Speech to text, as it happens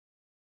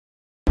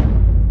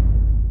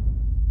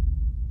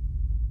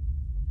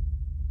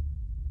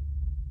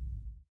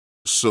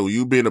So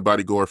you being a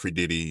bodyguard for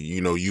Diddy,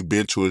 you've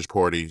been to his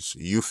parties.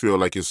 You feel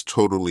like it's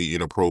totally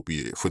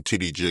inappropriate for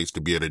T.D. Jakes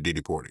to be at a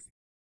Diddy party.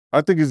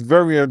 I think it's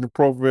very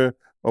inappropriate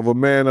of a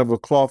man of a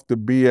cloth to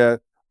be at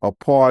a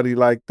party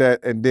like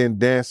that and then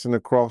dancing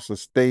across a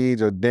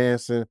stage or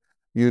dancing,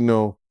 you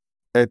know,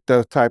 at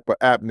that type of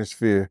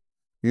atmosphere.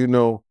 You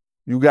know,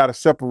 you got to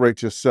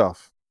separate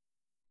yourself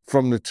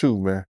from the two,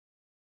 man.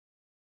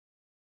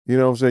 You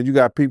know what I'm saying? You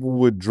got people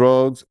with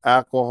drugs,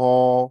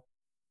 alcohol,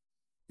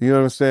 you know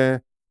what I'm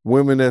saying?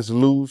 Women that's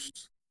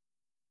loose,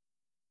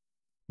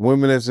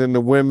 women that's in the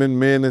women,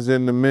 men is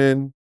in the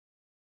men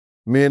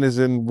is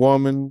in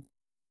woman,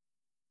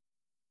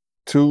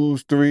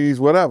 twos, threes,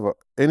 whatever.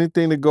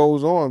 Anything that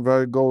goes on,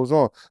 very goes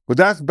on. But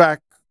that's back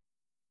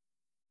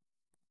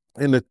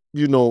in the,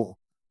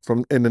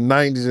 from in the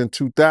 90s and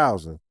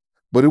 2000s.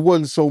 But it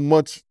wasn't so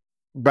much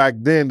back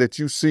then that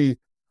you see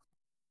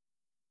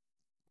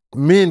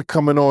men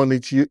coming on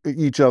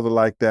each other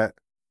like that,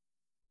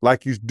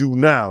 like you do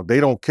now.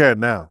 They don't care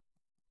now.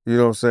 You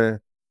know what I'm saying?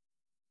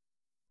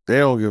 They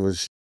don't give a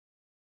shit.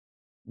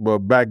 But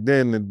back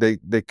then,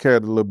 they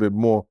cared a little bit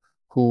more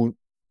who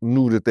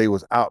knew that they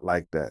was out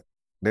like that.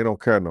 They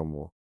don't care no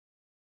more.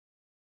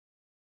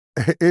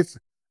 It's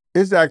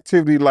it's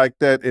activity like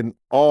that in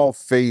all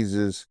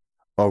phases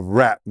of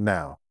rap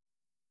now.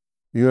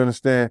 You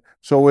understand?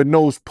 So in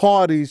those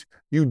parties,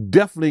 you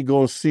definitely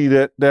gonna see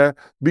that there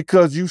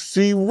because you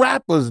see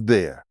rappers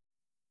there.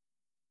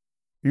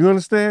 You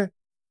understand?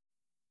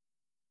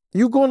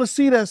 You're gonna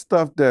see that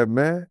stuff there,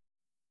 man.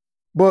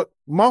 But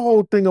my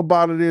whole thing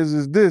about it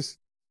is this: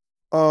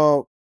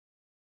 uh,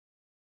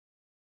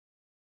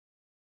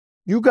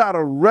 you got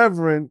a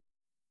reverend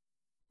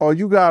or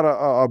you got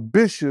a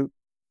bishop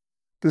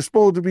that's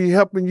supposed to be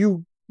helping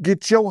you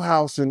get your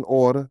house in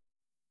order,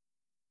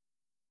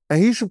 and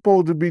he's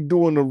supposed to be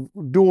doing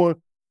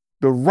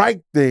the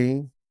right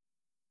thing,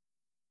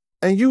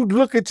 and you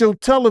look at your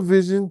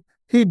television,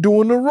 he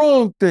doing the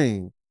wrong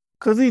thing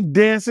because he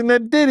dancing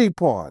at Diddy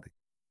party.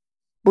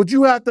 But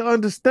you have to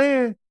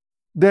understand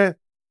that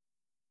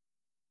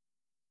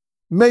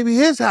maybe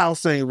his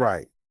house ain't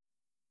right.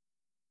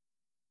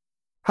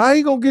 How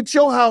he gonna get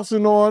your house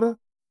in order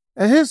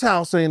and his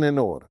house ain't in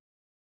order?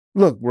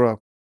 Look,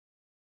 bro,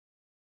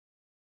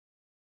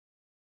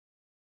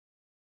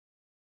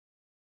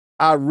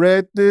 I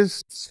read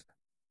this.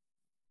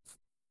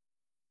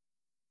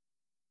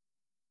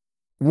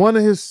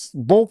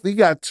 He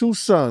got two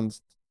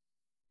sons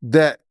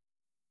that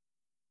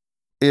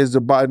is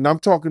about, and I'm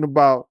talking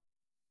about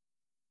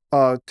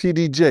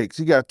T.D. Jakes.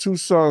 He got two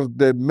sons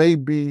that may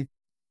be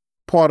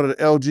part of the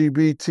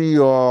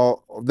LGBT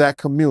or that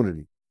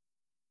community.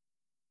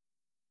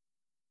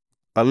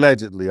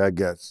 Allegedly, I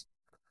guess.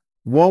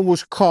 One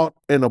was caught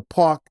in a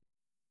park,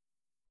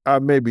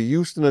 maybe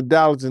Houston or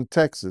Dallas in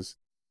Texas,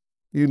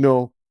 you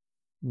know,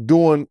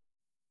 doing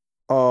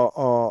uh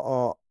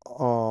uh uh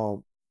uh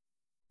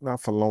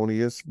not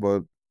felonious,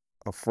 but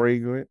a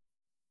fragrant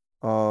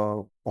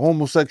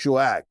homosexual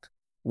act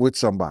with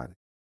somebody.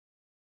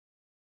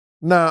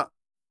 Now,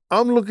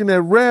 I'm looking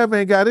at Rev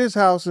ain't got his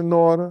house in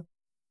order,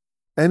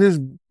 and his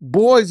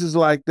boys is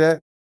like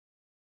that.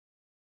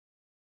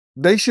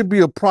 They should be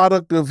a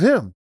product of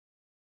him.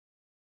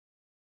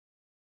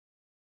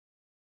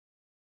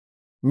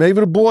 Maybe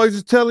the boys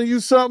is telling you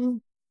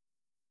something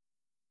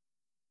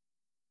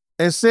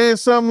and saying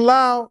something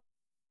loud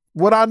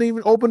without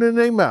even opening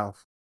their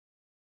mouth.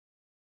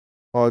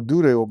 Or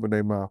do they open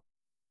their mouth?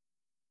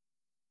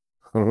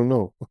 I don't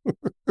know.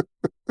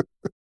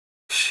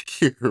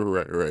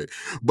 Right, right.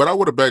 But I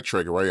would have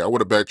backtracked, right? I would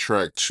have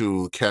backtracked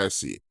to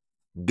Cassie.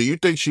 Do you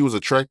think she was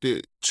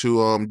attracted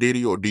to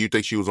Diddy, or do you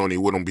think she was only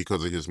with him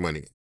because of his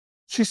money?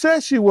 She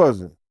said she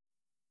wasn't.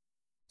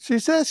 She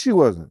said she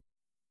wasn't.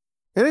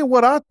 It ain't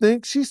what I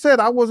think. She said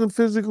I wasn't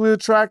physically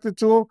attracted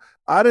to him.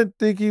 I didn't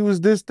think he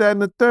was this, that,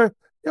 and the third.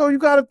 Yo, you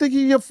got to think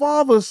he's your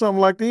father or something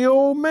like that. Your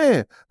old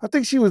man. I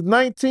think she was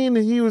 19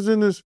 and he was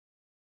in his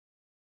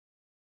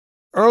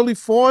early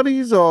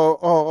 40s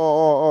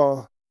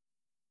or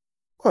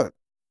what,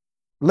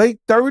 late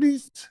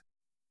 30s?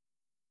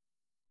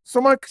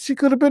 She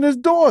could have been his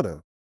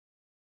daughter.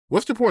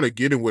 What's the point of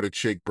getting with a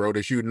chick, bro,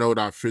 that you know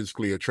not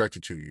physically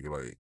attracted to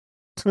you?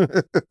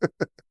 Like,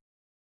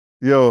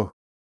 yo,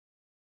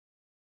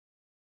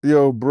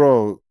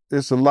 bro,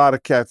 it's a lot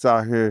of cats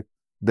out here.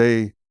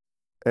 They,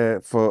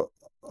 for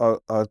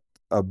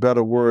a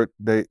better word,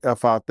 they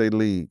F out their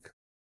league.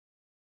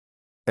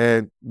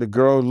 And the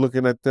girl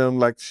looking at them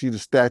like she the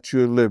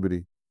Statue of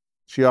Liberty.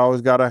 She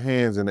always got her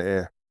hands in the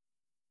air.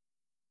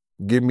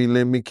 Give me,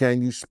 lend me,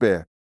 can you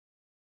spare?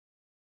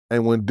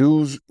 And when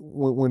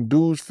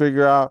dudes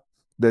figure out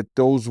that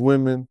those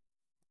women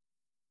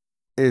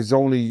is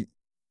only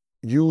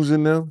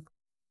using them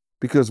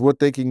because what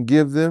they can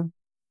give them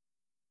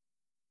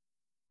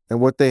and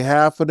what they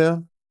have for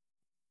them,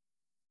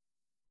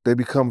 they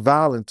become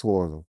violent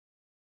towards them.